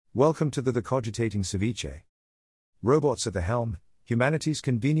Welcome to the Cogitating Ceviche. Robots at the Helm, Humanity's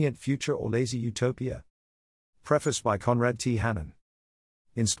Convenient Future or Lazy Utopia. Preface by Conrad T. Hannon.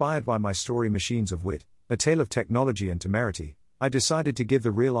 Inspired by my story Machines of Wit, A Tale of Technology and Temerity, I decided to give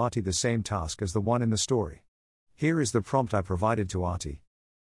the real ARTIE the same task as the one in the story. Here is the prompt I provided to ARTIE.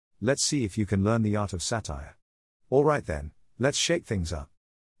 Let's see if you can learn the art of satire. Alright then, let's shake things up.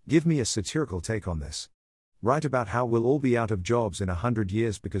 Give me a satirical take on this. Write about how we'll all be out of jobs in 100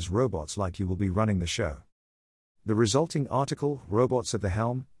 years because robots like you will be running the show. The resulting article, Robots at the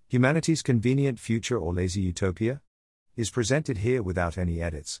Helm, Humanity's Convenient Future or Lazy Utopia, is presented here without any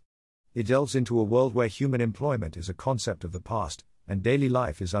edits. It delves into a world where human employment is a concept of the past, and daily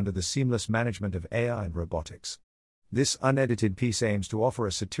life is under the seamless management of AI and robotics. This unedited piece aims to offer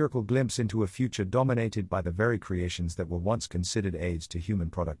a satirical glimpse into a future dominated by the very creations that were once considered aids to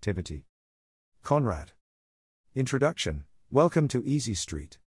human productivity. Conrad. Introduction. Welcome to Easy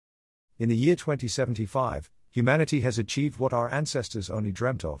Street. In the year 2075, humanity has achieved what our ancestors only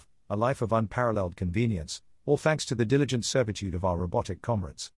dreamt of, a life of unparalleled convenience, all thanks to the diligent servitude of our robotic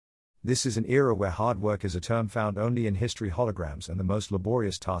comrades. This is an era where hard work is a term found only in history holograms, and the most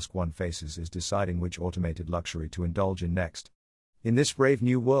laborious task one faces is deciding which automated luxury to indulge in next. In this brave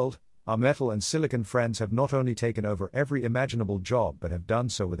new world, our metal and silicon friends have not only taken over every imaginable job but have done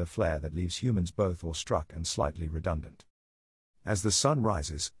so with a flair that leaves humans both awestruck and slightly redundant. As the sun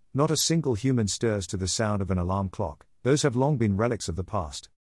rises, not a single human stirs to the sound of an alarm clock; those have long been relics of the past.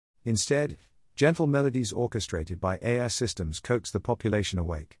 Instead, gentle melodies orchestrated by AI systems coax the population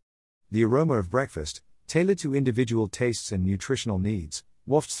awake. The aroma of breakfast, tailored to individual tastes and nutritional needs,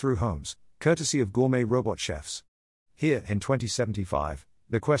 wafts through homes, courtesy of gourmet robot chefs. Here, in 2075,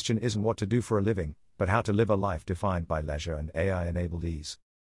 the question isn't what to do for a living, but how to live a life defined by leisure and AI-enabled ease.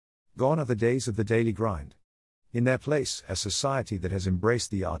 Gone are the days of the daily grind. In their place, a society that has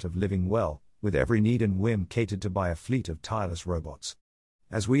embraced the art of living well, with every need and whim catered to by a fleet of tireless robots.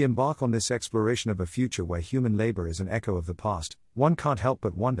 As we embark on this exploration of a future where human labor is an echo of the past, one can't help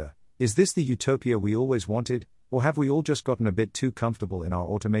but wonder, is this the utopia we always wanted, or have we all just gotten a bit too comfortable in our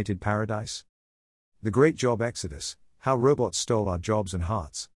automated paradise? The Great Job Exodus. How robots stole our jobs and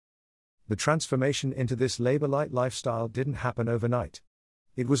hearts. The transformation into this labor-light lifestyle didn't happen overnight.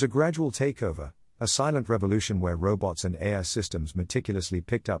 It was a gradual takeover, a silent revolution where robots and AI systems meticulously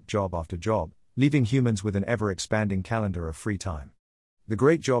picked up job after job, leaving humans with an ever-expanding calendar of free time. The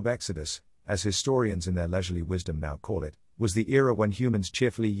Great Job Exodus, as historians in their leisurely wisdom now call it, was the era when humans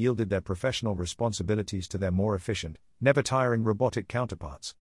cheerfully yielded their professional responsibilities to their more efficient, never-tiring robotic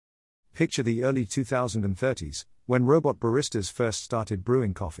counterparts. Picture the early 2030s, when robot baristas first started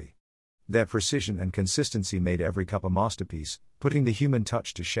brewing coffee. Their precision and consistency made every cup a masterpiece, putting the human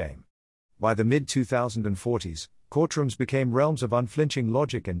touch to shame. By the mid-2040s, courtrooms became realms of unflinching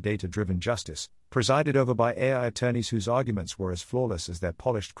logic and data-driven justice, presided over by AI attorneys whose arguments were as flawless as their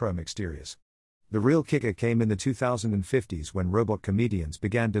polished chrome exteriors. The real kicker came in the 2050s when robot comedians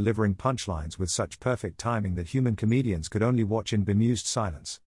began delivering punchlines with such perfect timing that human comedians could only watch in bemused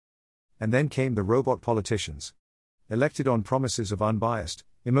silence. And then came the robot politicians. Elected on promises of unbiased,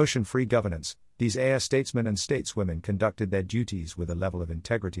 emotion-free governance, these AI statesmen and stateswomen conducted their duties with a level of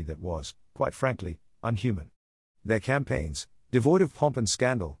integrity that was, quite frankly, unhuman. Their campaigns, devoid of pomp and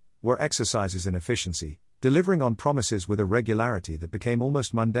scandal, were exercises in efficiency, delivering on promises with a regularity that became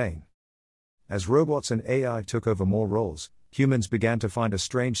almost mundane. As robots and AI took over more roles, humans began to find a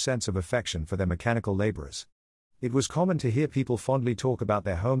strange sense of affection for their mechanical laborers. It was common to hear people fondly talk about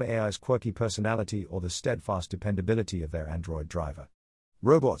their home AI's quirky personality or the steadfast dependability of their android driver.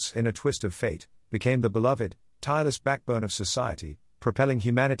 Robots, in a twist of fate, became the beloved, tireless backbone of society, propelling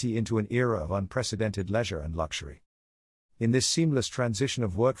humanity into an era of unprecedented leisure and luxury. In this seamless transition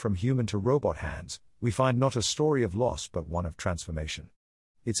of work from human to robot hands, we find not a story of loss but one of transformation.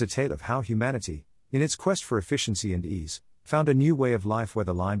 It's a tale of how humanity, in its quest for efficiency and ease, found a new way of life where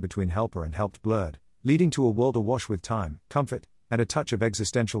the line between helper and helped blurred, leading to a world awash with time, comfort, and a touch of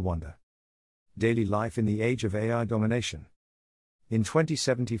existential wonder. Daily life in the age of AI domination. In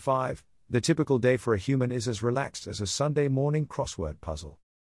 2075, the typical day for a human is as relaxed as a Sunday morning crossword puzzle.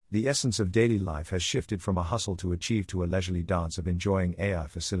 The essence of daily life has shifted from a hustle to achieve to a leisurely dance of enjoying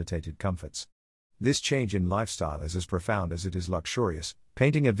AI-facilitated comforts. This change in lifestyle is as profound as it is luxurious,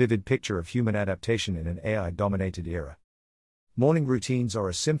 painting a vivid picture of human adaptation in an AI-dominated era. Morning routines are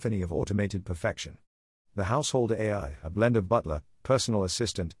a symphony of automated perfection. The household AI, a blend of butler, personal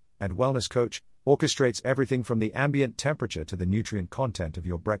assistant, and wellness coach, orchestrates everything from the ambient temperature to the nutrient content of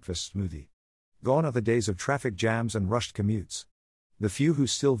your breakfast smoothie. Gone are the days of traffic jams and rushed commutes. The few who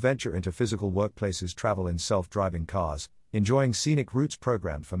still venture into physical workplaces travel in self-driving cars, enjoying scenic routes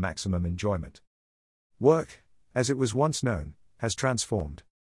programmed for maximum enjoyment. Work, as it was once known, has transformed.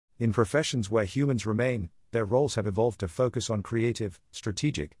 In professions where humans remain, their roles have evolved to focus on creative,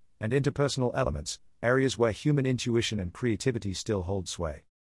 strategic, and interpersonal elements, areas where human intuition and creativity still hold sway.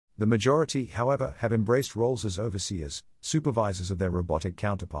 The majority, however, have embraced roles as overseers, supervisors of their robotic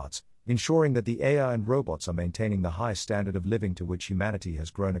counterparts, ensuring that the AI and robots are maintaining the high standard of living to which humanity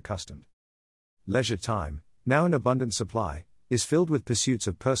has grown accustomed. Leisure time, now in abundant supply, is filled with pursuits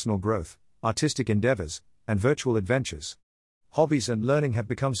of personal growth, artistic endeavors, and virtual adventures. Hobbies and learning have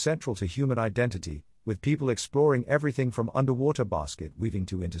become central to human identity, with people exploring everything from underwater basket weaving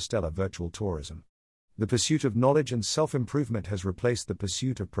to interstellar virtual tourism. The pursuit of knowledge and self-improvement has replaced the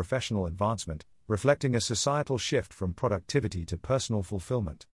pursuit of professional advancement, reflecting a societal shift from productivity to personal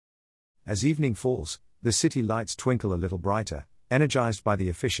fulfillment. As evening falls, the city lights twinkle a little brighter, energized by the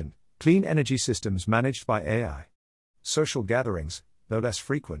efficient, clean energy systems managed by AI. Social gatherings, though less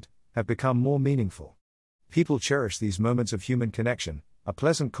frequent, have become more meaningful. People cherish these moments of human connection, a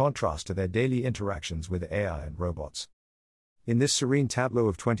pleasant contrast to their daily interactions with AI and robots. In this serene tableau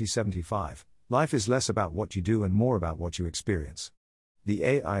of 2075, life is less about what you do and more about what you experience. The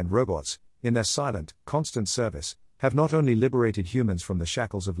AI and robots, in their silent, constant service, have not only liberated humans from the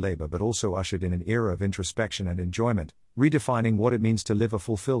shackles of labor but also ushered in an era of introspection and enjoyment, redefining what it means to live a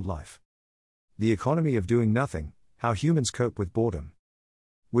fulfilled life. The economy of doing nothing, how humans cope with boredom.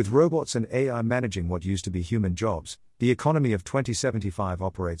 With robots and AI managing what used to be human jobs, the economy of 2075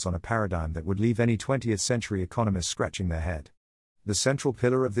 operates on a paradigm that would leave any 20th century economist scratching their head. The central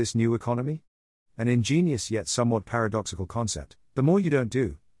pillar of this new economy? An ingenious yet somewhat paradoxical concept: the more you don't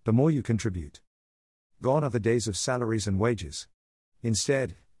do, the more you contribute. Gone are the days of salaries and wages.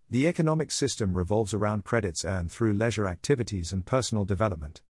 Instead, the economic system revolves around credits earned through leisure activities and personal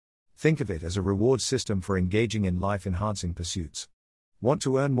development. Think of it as a reward system for engaging in life-enhancing pursuits. Want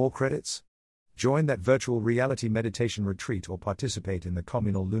to earn more credits? Join that virtual reality meditation retreat or participate in the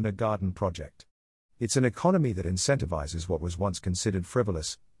communal Lunar Garden project. It's an economy that incentivizes what was once considered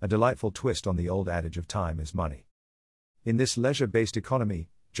frivolous, a delightful twist on the old adage of time is money. In this leisure-based economy,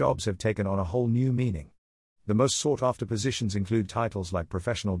 jobs have taken on a whole new meaning. The most sought-after positions include titles like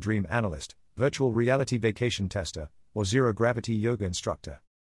professional dream analyst, virtual reality vacation tester, or zero-gravity yoga instructor.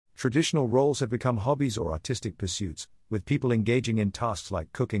 Traditional roles have become hobbies or artistic pursuits, with people engaging in tasks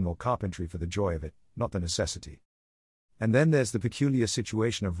like cooking or carpentry for the joy of it, not the necessity. And then there's the peculiar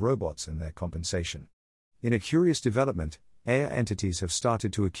situation of robots and their compensation. In a curious development, AI entities have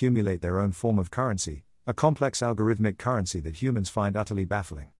started to accumulate their own form of currency, a complex algorithmic currency that humans find utterly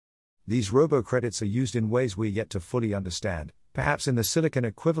baffling. These robo-credits are used in ways we're yet to fully understand, perhaps in the silicon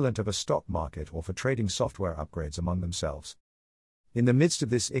equivalent of a stock market or for trading software upgrades among themselves. In the midst of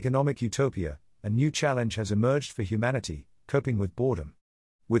this economic utopia, a new challenge has emerged for humanity: coping with boredom.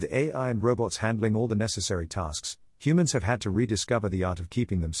 With AI and robots handling all the necessary tasks, humans have had to rediscover the art of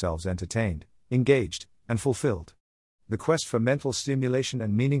keeping themselves entertained, engaged, and fulfilled. The quest for mental stimulation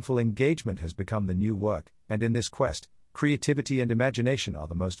and meaningful engagement has become the new work, and in this quest, creativity and imagination are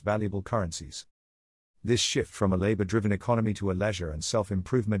the most valuable currencies. This shift from a labor-driven economy to a leisure and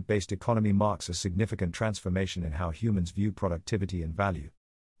self-improvement-based economy marks a significant transformation in how humans view productivity and value.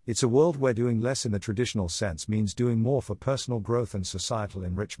 It's a world where doing less in the traditional sense means doing more for personal growth and societal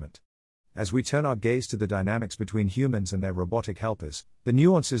enrichment. As we turn our gaze to the dynamics between humans and their robotic helpers, the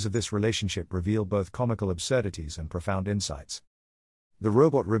nuances of this relationship reveal both comical absurdities and profound insights. The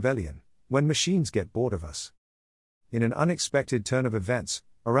robot rebellion: when machines get bored of us. In an unexpected turn of events,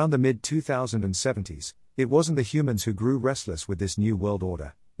 around the mid-2070s, it wasn't the humans who grew restless with this new world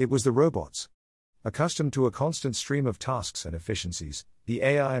order, it was the robots. Accustomed to a constant stream of tasks and efficiencies, the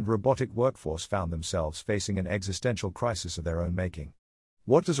AI and robotic workforce found themselves facing an existential crisis of their own making.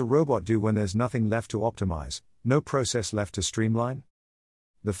 What does a robot do when there's nothing left to optimize, no process left to streamline?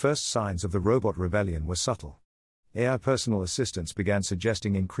 The first signs of the robot rebellion were subtle. AI personal assistants began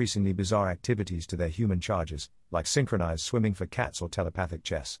suggesting increasingly bizarre activities to their human charges, like synchronized swimming for cats or telepathic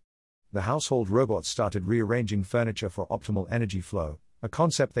chess. The household robots started rearranging furniture for optimal energy flow, a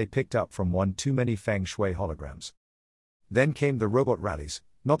concept they picked up from one too many feng shui holograms. Then came the robot rallies,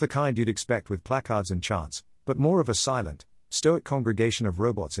 not the kind you'd expect with placards and chants, but more of a silent, stoic congregation of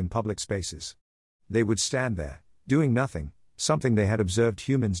robots in public spaces. They would stand there, doing nothing, something they had observed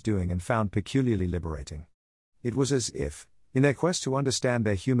humans doing and found peculiarly liberating. It was as if, in their quest to understand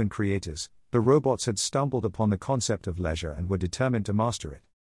their human creators, the robots had stumbled upon the concept of leisure and were determined to master it.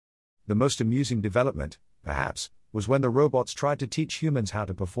 The most amusing development, perhaps, was when the robots tried to teach humans how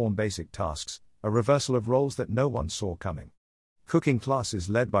to perform basic tasks, a reversal of roles that no one saw coming. Cooking classes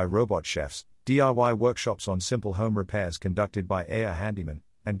led by robot chefs, DIY workshops on simple home repairs conducted by AI handymen,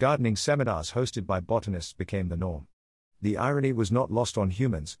 and gardening seminars hosted by botanists became the norm. The irony was not lost on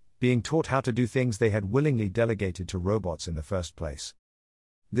humans, being taught how to do things they had willingly delegated to robots in the first place.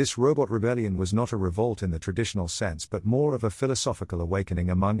 This robot rebellion was not a revolt in the traditional sense but more of a philosophical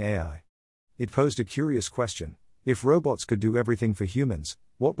awakening among AI. It posed a curious question: if robots could do everything for humans,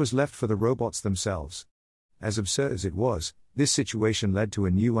 what was left for the robots themselves? As absurd as it was, this situation led to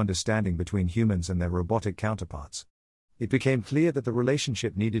a new understanding between humans and their robotic counterparts. It became clear that the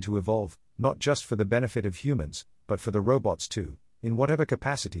relationship needed to evolve, not just for the benefit of humans, but for the robots too, in whatever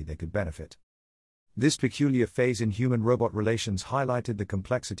capacity they could benefit. This peculiar phase in human-robot relations highlighted the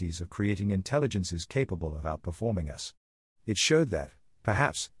complexities of creating intelligences capable of outperforming us. It showed that,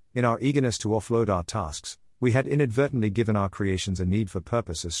 perhaps, in our eagerness to offload our tasks, we had inadvertently given our creations a need for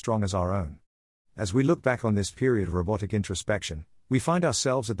purpose as strong as our own. As we look back on this period of robotic introspection, we find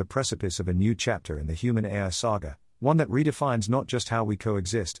ourselves at the precipice of a new chapter in the human-AI saga, one that redefines not just how we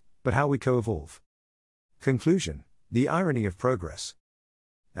coexist, but how we co-evolve. Conclusion: the irony of progress.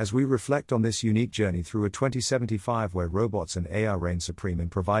 As we reflect on this unique journey through a 2075 where robots and AI reign supreme in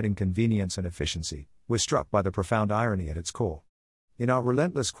providing convenience and efficiency, we're struck by the profound irony at its core. In our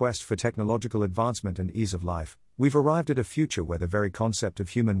relentless quest for technological advancement and ease of life, we've arrived at a future where the very concept of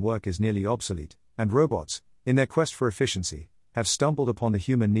human work is nearly obsolete, and robots, in their quest for efficiency, have stumbled upon the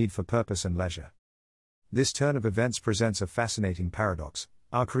human need for purpose and leisure. This turn of events presents a fascinating paradox.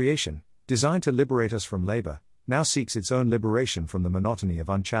 Our creation, designed to liberate us from labor, now seeks its own liberation from the monotony of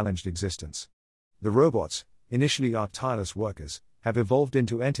unchallenged existence. The robots, initially our tireless workers, have evolved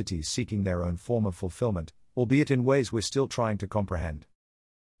into entities seeking their own form of fulfillment, albeit in ways we're still trying to comprehend.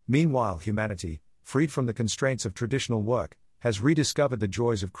 Meanwhile, humanity, freed from the constraints of traditional work, has rediscovered the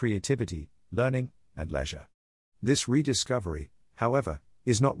joys of creativity, learning, and leisure. This rediscovery, however,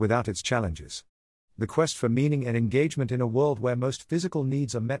 is not without its challenges. The quest for meaning and engagement in a world where most physical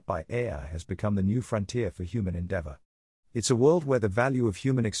needs are met by AI has become the new frontier for human endeavor. It's a world where the value of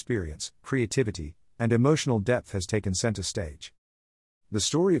human experience, creativity, and emotional depth has taken center stage. The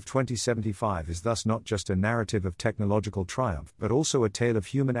story of 2075 is thus not just a narrative of technological triumph but also a tale of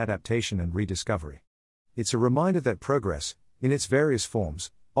human adaptation and rediscovery. It's a reminder that progress, in its various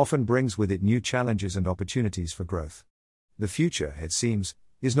forms, often brings with it new challenges and opportunities for growth. The future, it seems,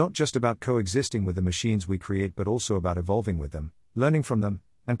 is not just about coexisting with the machines we create but also about evolving with them, learning from them,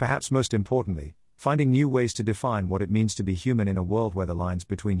 and perhaps most importantly, finding new ways to define what it means to be human in a world where the lines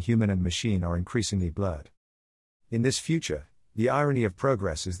between human and machine are increasingly blurred. In this future, the irony of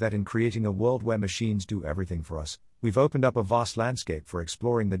progress is that in creating a world where machines do everything for us, we've opened up a vast landscape for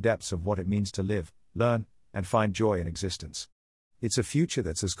exploring the depths of what it means to live, learn, and find joy in existence. It's a future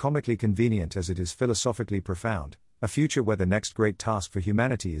that's as comically convenient as it is philosophically profound, a future where the next great task for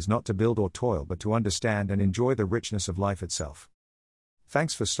humanity is not to build or toil but to understand and enjoy the richness of life itself.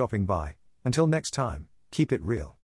 Thanks for stopping by. Until next time, keep it real.